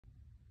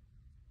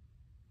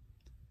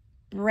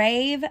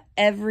Brave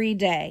Every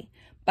Day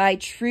by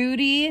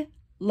Trudy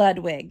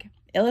Ludwig,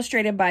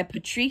 illustrated by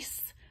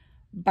Patrice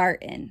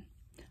Barton.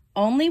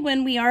 Only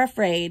when we are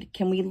afraid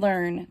can we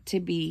learn to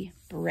be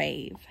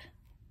brave.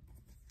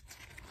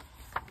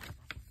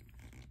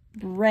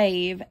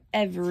 Brave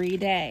every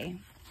day.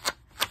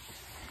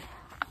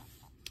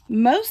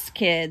 Most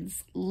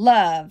kids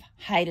love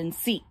hide and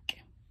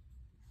seek.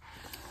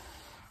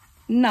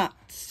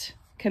 Not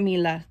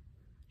Camila.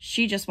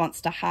 She just wants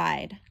to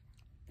hide.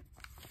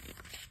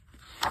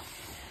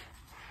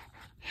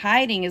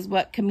 Hiding is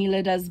what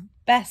Camila does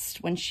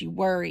best when she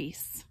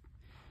worries.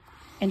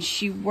 And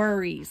she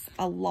worries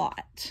a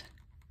lot.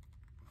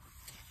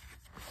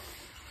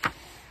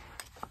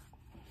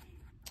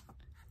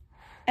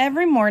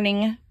 Every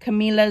morning,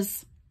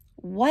 Camila's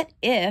what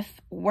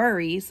if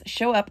worries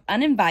show up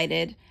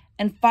uninvited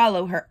and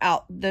follow her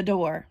out the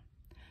door.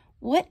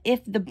 What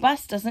if the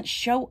bus doesn't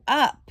show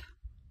up?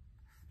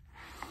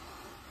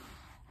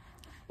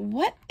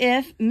 What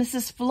if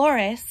Mrs.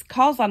 Flores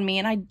calls on me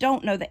and I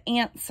don't know the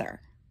answer?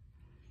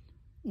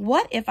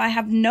 What if I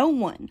have no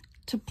one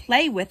to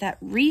play with at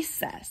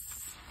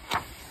recess?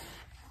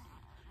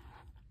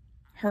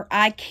 Her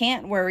I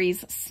can't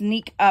worries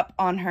sneak up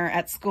on her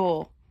at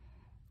school.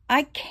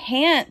 I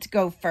can't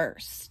go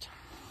first.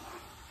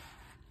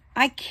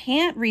 I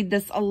can't read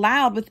this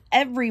aloud with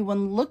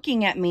everyone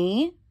looking at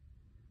me.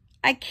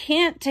 I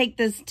can't take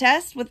this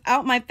test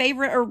without my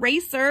favorite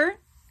eraser.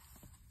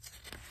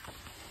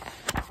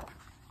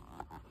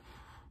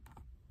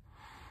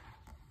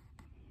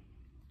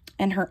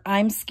 And her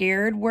I'm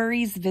scared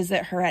worries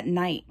visit her at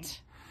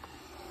night.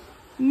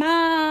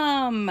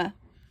 Mom!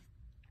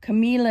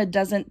 Camila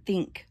doesn't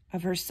think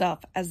of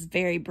herself as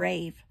very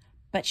brave,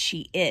 but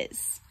she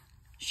is.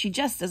 She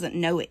just doesn't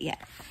know it yet.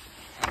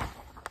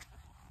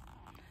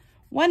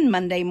 One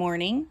Monday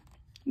morning,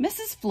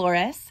 Mrs.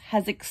 Flores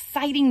has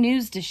exciting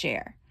news to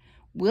share.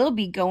 We'll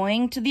be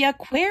going to the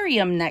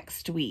aquarium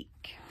next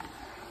week.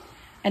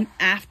 And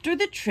after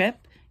the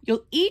trip,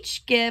 you'll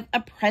each give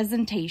a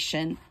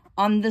presentation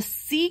on the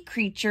sea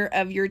creature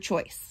of your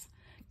choice.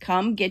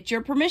 Come get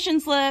your permission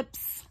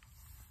slips.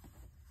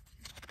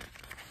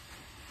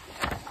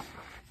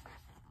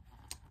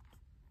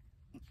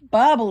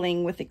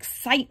 Bubbling with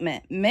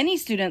excitement, many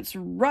students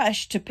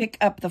rush to pick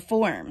up the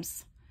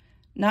forms.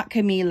 Not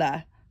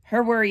Camila.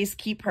 Her worries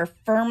keep her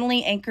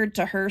firmly anchored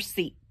to her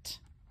seat.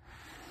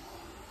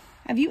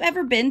 Have you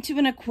ever been to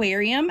an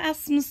aquarium?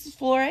 Asks Mrs.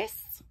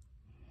 Flores.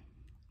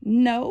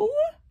 No,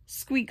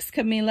 squeaks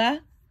Camila.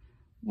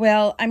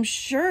 Well, I'm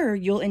sure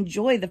you'll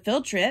enjoy the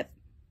field trip.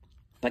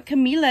 But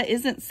Camila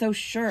isn't so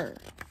sure.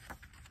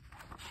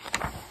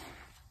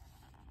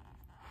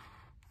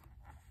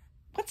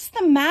 What's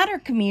the matter,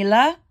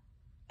 Camila?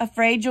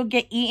 Afraid you'll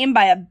get eaten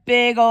by a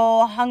big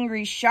ol'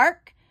 hungry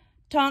shark?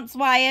 Taunts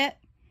Wyatt.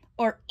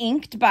 Or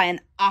inked by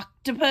an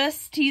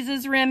octopus,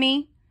 teases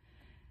Remy.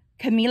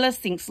 Camila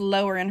sinks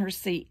lower in her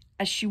seat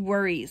as she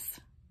worries,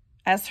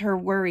 as her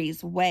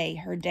worries weigh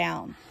her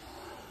down.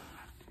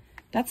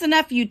 That's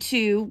enough, you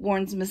two,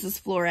 warns Mrs.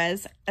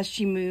 Flores as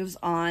she moves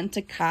on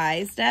to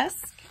Kai's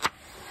desk.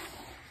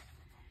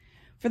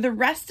 For the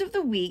rest of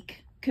the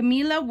week,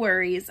 Camila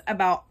worries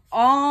about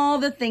all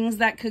the things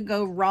that could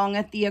go wrong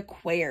at the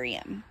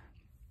aquarium.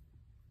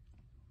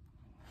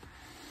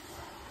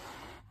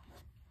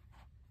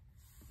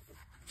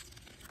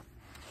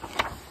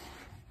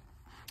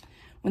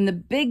 When the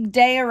big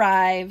day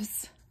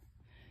arrives,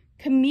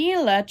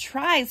 Camila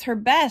tries her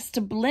best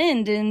to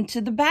blend into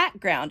the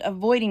background,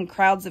 avoiding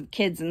crowds of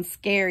kids and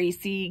scary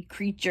sea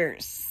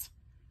creatures.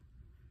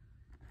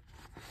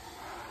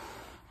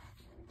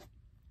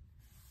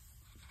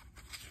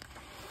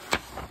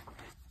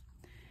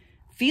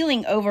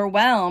 Feeling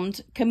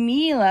overwhelmed,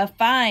 Camila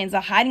finds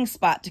a hiding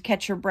spot to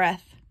catch her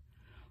breath,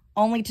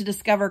 only to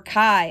discover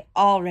Kai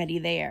already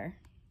there.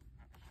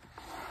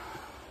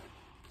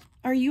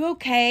 Are you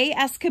okay?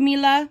 Asks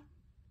Camila.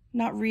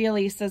 Not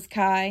really, says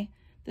Kai.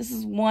 This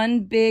is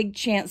one big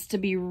chance to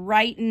be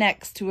right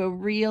next to a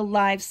real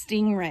live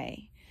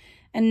stingray.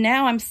 And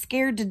now I'm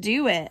scared to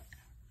do it.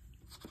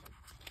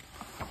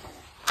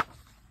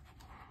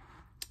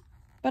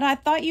 But I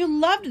thought you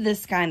loved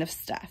this kind of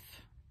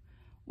stuff.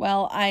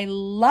 Well, I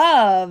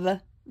love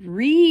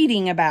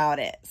reading about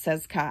it,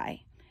 says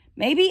Kai.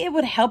 Maybe it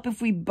would help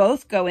if we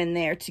both go in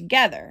there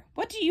together.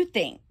 What do you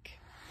think?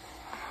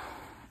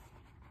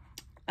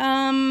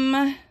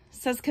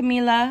 Says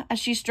Camila as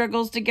she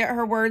struggles to get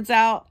her words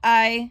out.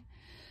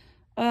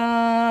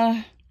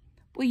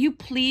 Will you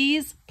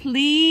please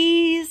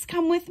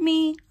come with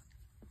me?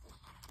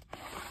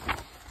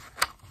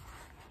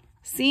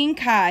 Seeing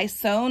Kai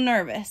so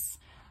nervous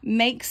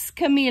makes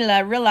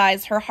Camila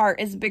realize her heart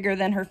is bigger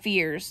than her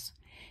fears.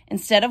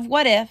 Instead of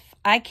what if,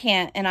 I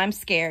can't and I'm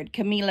scared,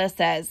 Camila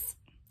says,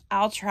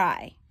 I'll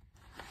try.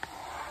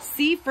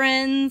 See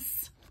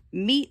friends,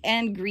 meet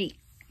and greet.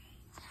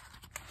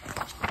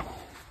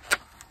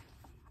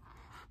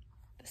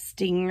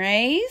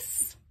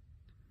 Stingrays,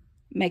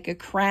 make a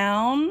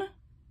crown,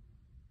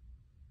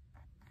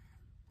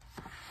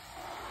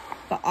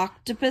 the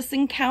octopus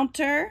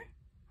encounter,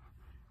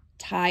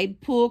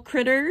 tide pool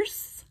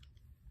critters.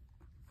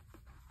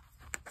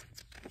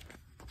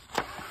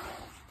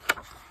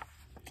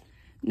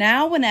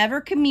 Now,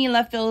 whenever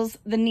Camila feels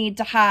the need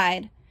to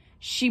hide,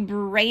 she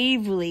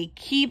bravely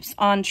keeps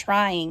on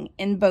trying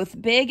in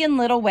both big and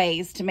little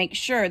ways to make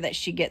sure that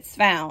she gets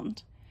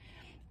found.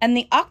 And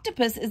the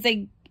octopus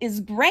is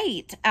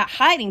great at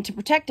hiding to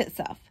protect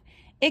itself.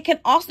 It can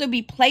also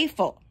be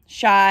playful,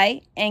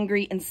 shy,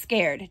 angry, and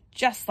scared,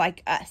 just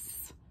like us.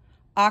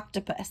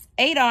 Octopus,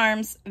 8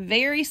 arms,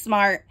 very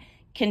smart,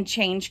 can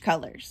change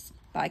colors,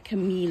 by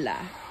Camila.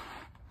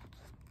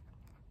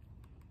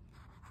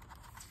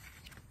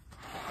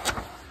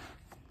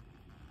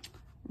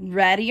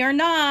 Ready or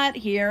not,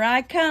 here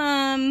I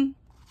come.